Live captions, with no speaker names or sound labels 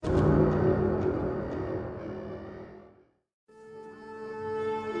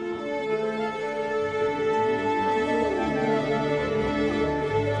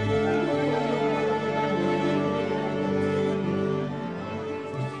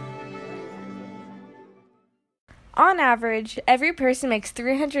On average, every person makes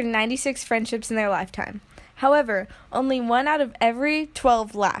 396 friendships in their lifetime. However, only 1 out of every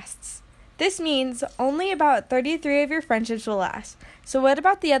 12 lasts. This means only about 33 of your friendships will last. So what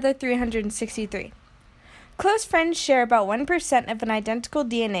about the other 363? Close friends share about 1% of an identical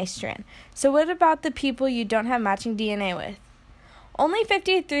DNA strand. So what about the people you don't have matching DNA with? Only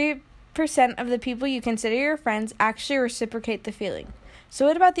 53% of the people you consider your friends actually reciprocate the feeling. So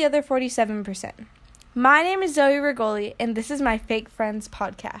what about the other 47%? My name is Zoey Rigole, and this is my Fake Friends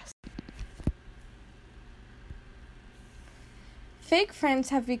podcast. Fake friends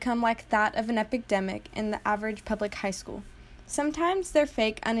have become like that of an epidemic in the average public high school. Sometimes they're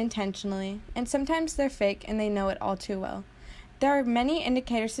fake unintentionally, and sometimes they're fake and they know it all too well. There are many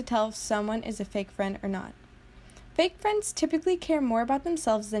indicators to tell if someone is a fake friend or not. Fake friends typically care more about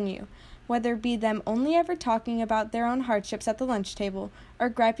themselves than you, whether it be them only ever talking about their own hardships at the lunch table or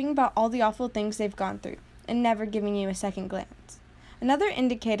griping about all the awful things they've gone through and never giving you a second glance. Another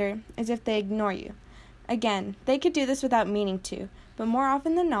indicator is if they ignore you. Again, they could do this without meaning to, but more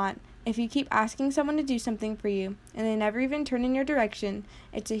often than not, if you keep asking someone to do something for you and they never even turn in your direction,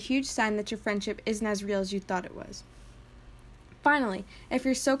 it's a huge sign that your friendship isn't as real as you thought it was. Finally, if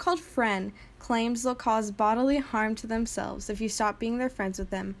your so-called friend claims they'll cause bodily harm to themselves if you stop being their friends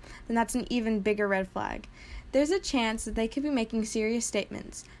with them, then that's an even bigger red flag. There's a chance that they could be making serious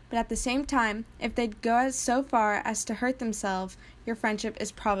statements, but at the same time, if they'd go so far as to hurt themselves, your friendship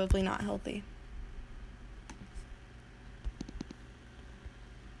is probably not healthy.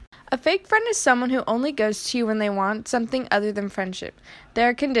 A fake friend is someone who only goes to you when they want something other than friendship. They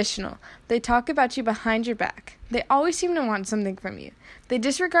are conditional. They talk about you behind your back. They always seem to want something from you. They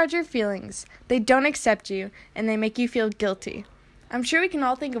disregard your feelings. They don't accept you, and they make you feel guilty. I'm sure we can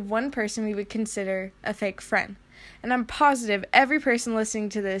all think of one person we would consider a fake friend, and I'm positive every person listening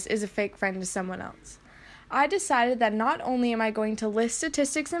to this is a fake friend to someone else. I decided that not only am I going to list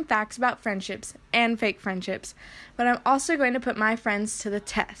statistics and facts about friendships and fake friendships, but I'm also going to put my friends to the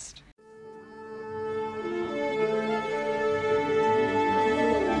test.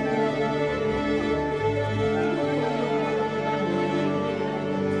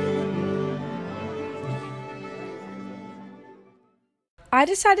 I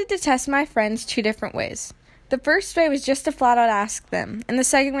decided to test my friends 2 different ways. The first way was just to flat out ask them, and the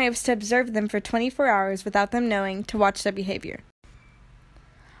second way was to observe them for 24 hours without them knowing to watch their behavior.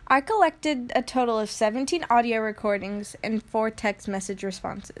 I collected a total of 17 audio recordings and 4 text message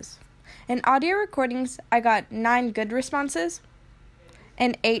responses. In audio recordings, I got 9 good responses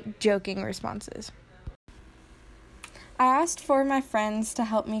and 8 joking responses. I asked 4 of my friends to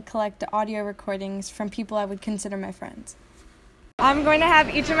help me collect the audio recordings from people I would consider my friends. I'm going to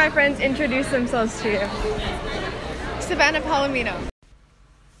have each of my friends introduce themselves to you. Savannah Palomino.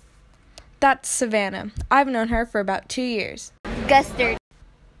 That's Savannah. I've known her for about 2 years. Guster.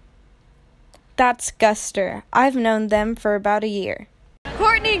 That's Guster. I've known them for about a year.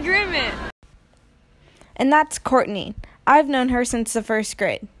 Courtney Grimmett. And that's Courtney. I've known her since the 1st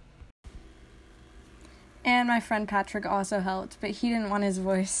grade. And my friend Patrick also helped, but he didn't want his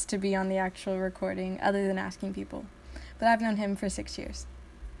voice to be on the actual recording other than asking people. But I've known him for 6 years.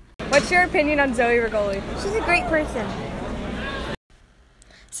 What's your opinion on Zoey Rigole? She's a great person.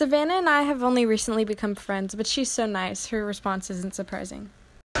 Savannah and I have only recently become friends, but she's so nice, her response isn't surprising.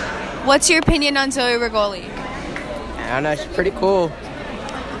 What's your opinion on Zoey Rigole? I don't know, she's pretty cool.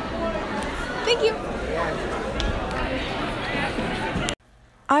 Thank you.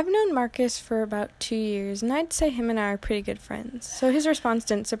 I've known Marcus for about 2 years, and I'd say him and I are pretty good friends, so his response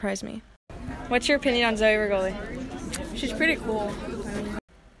didn't surprise me. What's your opinion on Zoey Rigole? She's pretty cool.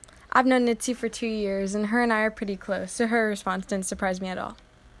 I've known Nitzy for 2 years, and her and I are pretty close, so her response didn't surprise me at all.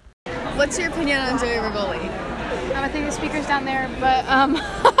 What's your opinion on Zoey Rigole? I think the speaker's down there, but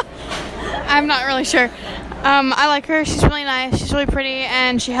I'm not really sure. I like her. She's really nice. She's really pretty,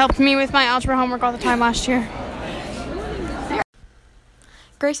 and she helped me with my algebra homework all the time last year.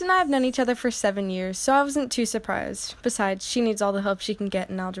 Grace and I have known each other for 7 years, so I wasn't too surprised. Besides, she needs all the help she can get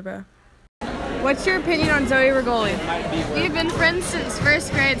in algebra. What's your opinion on Zoey Rigole? We've been friends since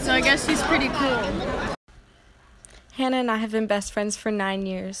 1st grade, so I guess she's pretty cool. Hannah and I have been best friends for 9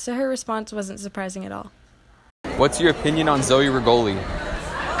 years, so her response wasn't surprising at all. What's your opinion on Zoey Rigole?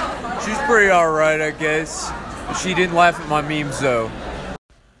 She's pretty alright, I guess. She didn't laugh at my memes, though.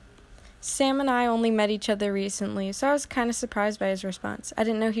 Sam and I only met each other recently, so I was kind of surprised by his response. I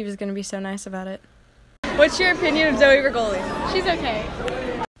didn't know he was going to be so nice about it. What's your opinion of Zoey Rigole? She's okay.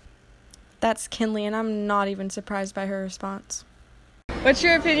 That's Kinley, and I'm not even surprised by her response. What's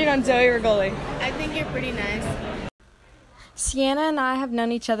your opinion on Zoey Rigole? I think you're pretty nice. Sienna and I have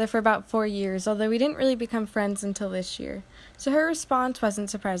known each other for about 4 years, although we didn't really become friends until this year, so her response wasn't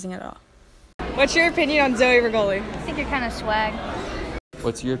surprising at all. What's your opinion on Zoey Rigole? I think you're kind of swag.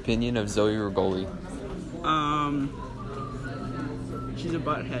 What's your opinion of Zoey Rigole? She's a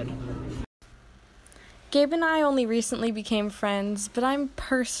butthead. Gabe and I only recently became friends, but I'm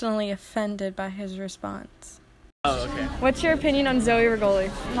personally offended by his response. Oh, okay. What's your opinion on Zoey Rigole?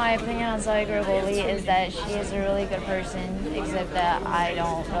 My opinion on Zoey Rigole is that she is a really good person, except that I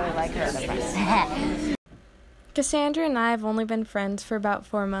don't really like her as a person. Cassandra and I have only been friends for about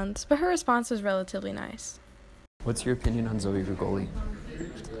 4 months, but her response was relatively nice. What's your opinion on Zoey Rigole?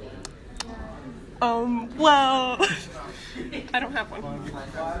 Well, I don't have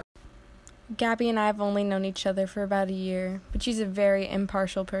one. Gabby and I have only known each other for about a year, but she's a very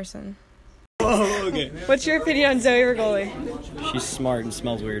impartial person. Oh, okay. What's your opinion on Zoey Rigole? She's smart and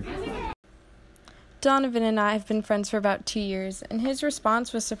smells weird. Donovan and I have been friends for about 2 years, and his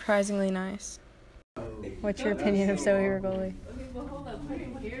response was surprisingly nice. What's your opinion of Zoey Rigole?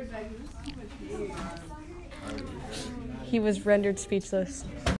 He was rendered speechless.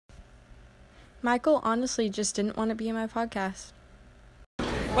 Michael honestly just didn't want to be in my podcast.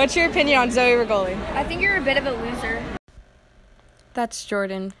 What's your opinion on Zoey Rigole? I think you're a bit of a loser. That's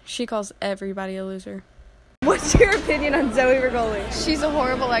Jordan. She calls everybody a loser. What's your opinion on Zoey Rigole? She's a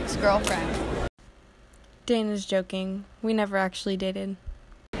horrible ex-girlfriend. Dana's joking. We never actually dated.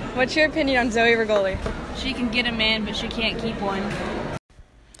 What's your opinion on Zoey Rigole? She can get a man, but she can't keep one.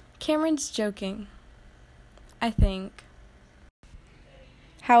 Cameron's joking. I think.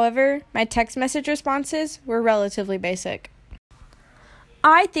 However, my text message responses were relatively basic.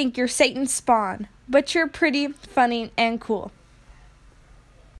 I think you're Satan's spawn, but you're pretty, funny, and cool.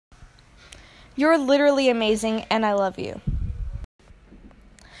 You're literally amazing, and I love you.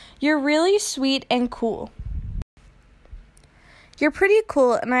 You're really sweet and cool. You're pretty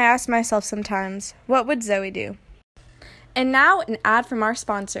cool, and I ask myself sometimes, what would Zoey do? And now, an ad from our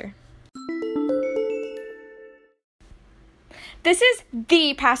sponsor. This is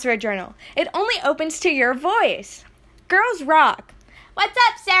the password journal. It only opens to your voice. Girls rock. What's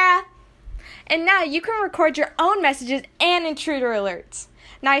up, Sarah? And now you can record your own messages and intruder alerts.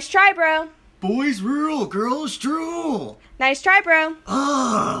 Nice try, bro. Boys rule, girls drool. Nice try, bro.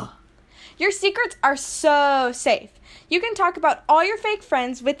 Ah. Your secrets are so safe. You can talk about all your fake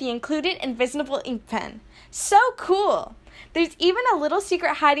friends with the included invisible ink pen. So cool. There's even a little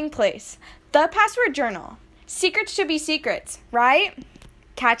secret hiding place. The password journal. Secrets should be secrets, right?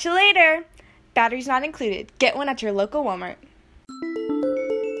 Catch you later. Batteries not included. Get one at your local Walmart.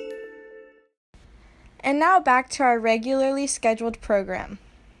 And now back to our regularly scheduled program.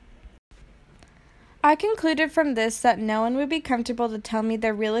 I concluded from this that no one would be comfortable to tell me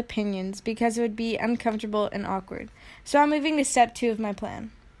their real opinions because it would be uncomfortable and awkward. So I'm moving to step 2 of my plan.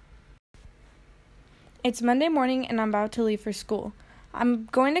 It's Monday morning and I'm about to leave for school. I'm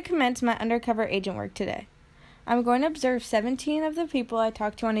going to commence my undercover agent work today. I'm going to observe 17 of the people I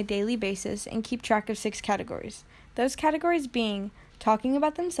talk to on a daily basis and keep track of 6 categories. Those categories being talking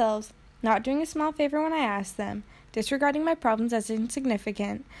about themselves, not doing a small favor when I ask them, disregarding my problems as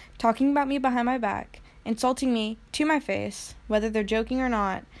insignificant, talking about me behind my back, insulting me to my face, whether they're joking or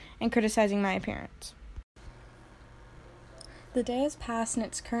not, and criticizing my appearance. The day has passed and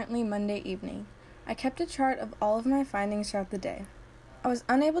it's currently Monday evening. I kept a chart of all of my findings throughout the day. I was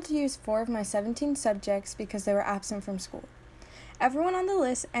unable to use 4 of my 17 subjects because they were absent from school. Everyone on the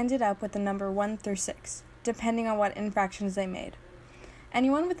list ended up with the number 1 through 6, depending on what infractions they made.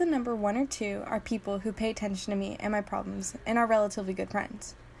 Anyone with the number 1 or 2 are people who pay attention to me and my problems and are relatively good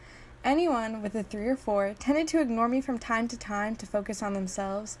friends. Anyone with a 3 or 4 tended to ignore me from time to focus on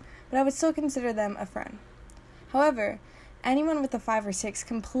themselves, but I would still consider them a friend. However, anyone with a 5 or 6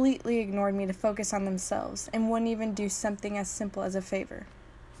 completely ignored me to focus on themselves and wouldn't even do something as simple as a favor.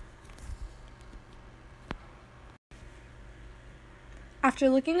 After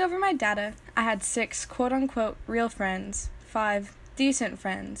looking over my data, I had 6 quote-unquote real friends, 5 decent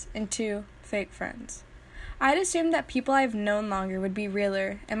friends, and 2 fake friends. I had assumed that people I've known longer would be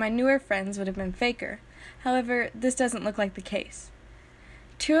realer and my newer friends would have been faker. However, this doesn't look like the case.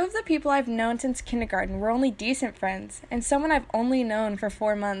 2 of the people I've known since kindergarten were only decent friends, and someone I've only known for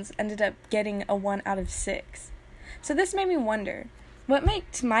 4 months ended up getting a 1 out of 6. So this made me wonder, what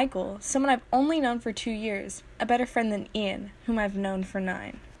makes Michael, someone I've only known for 2 years, a better friend than Ian, whom I've known for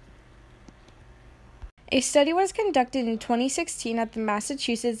 9? A study was conducted in 2016 at the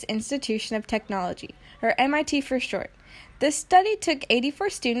Massachusetts Institute of Technology, or MIT for short. This study took 84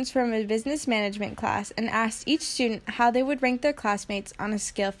 students from a business management class and asked each student how they would rank their classmates on a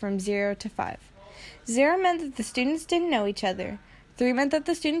scale from 0 to 5. 0 meant that the students didn't know each other. 3 meant that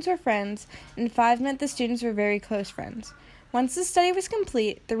the students were friends, and 5 meant the students were very close friends. Once the study was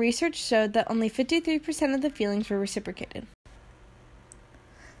complete, the research showed that only 53% of the feelings were reciprocated.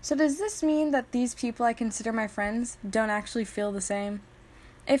 So does this mean that these people I consider my friends don't actually feel the same?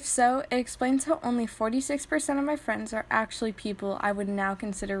 If so, it explains how only 46% of my friends are actually people I would now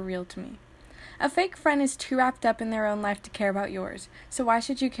consider real to me. A fake friend is too wrapped up in their own life to care about yours, so why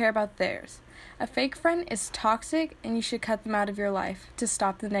should you care about theirs? A fake friend is toxic, and you should cut them out of your life to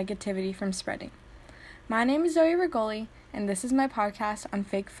stop the negativity from spreading. My name is Zoey Rigole, and this is my podcast on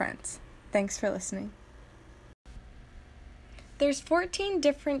fake friends. Thanks for listening. There's 14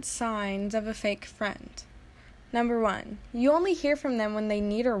 different signs of a fake friend. Number 1, you only hear from them when they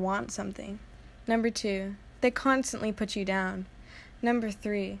need or want something. Number 2, they constantly put you down. Number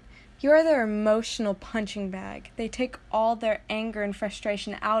 3, you are their emotional punching bag. They take all their anger and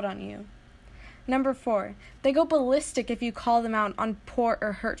frustration out on you. Number 4, they go ballistic if you call them out on poor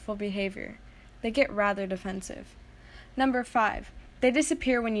or hurtful behavior. They get rather defensive. Number 5, they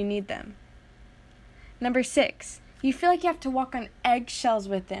disappear when you need them. Number 6, you feel like you have to walk on eggshells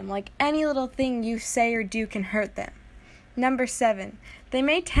with them, like any little thing you say or do can hurt them. Number 7, they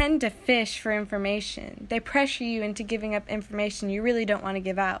may tend to fish for information. They pressure you into giving up information you really don't want to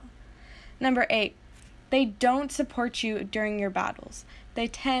give out. Number 8, they don't support you during your battles. They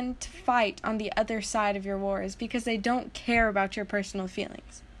tend to fight on the other side of your wars because they don't care about your personal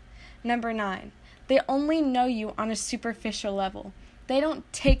feelings. Number 9, they only know you on a superficial level. They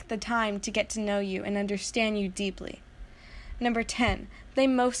don't take the time to get to know you and understand you deeply. Number 10, they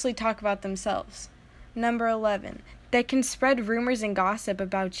mostly talk about themselves. Number 11, they can spread rumors and gossip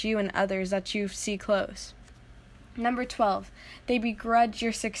about you and others that you see close. Number 12, they begrudge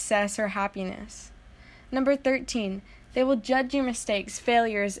your success or happiness. Number 13, they will judge your mistakes,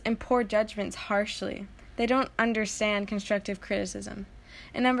 failures, and poor judgments harshly. They don't understand constructive criticism.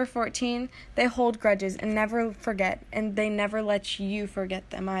 And number 14, they hold grudges and never forget, and they never let you forget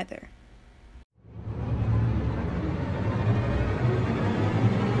them either.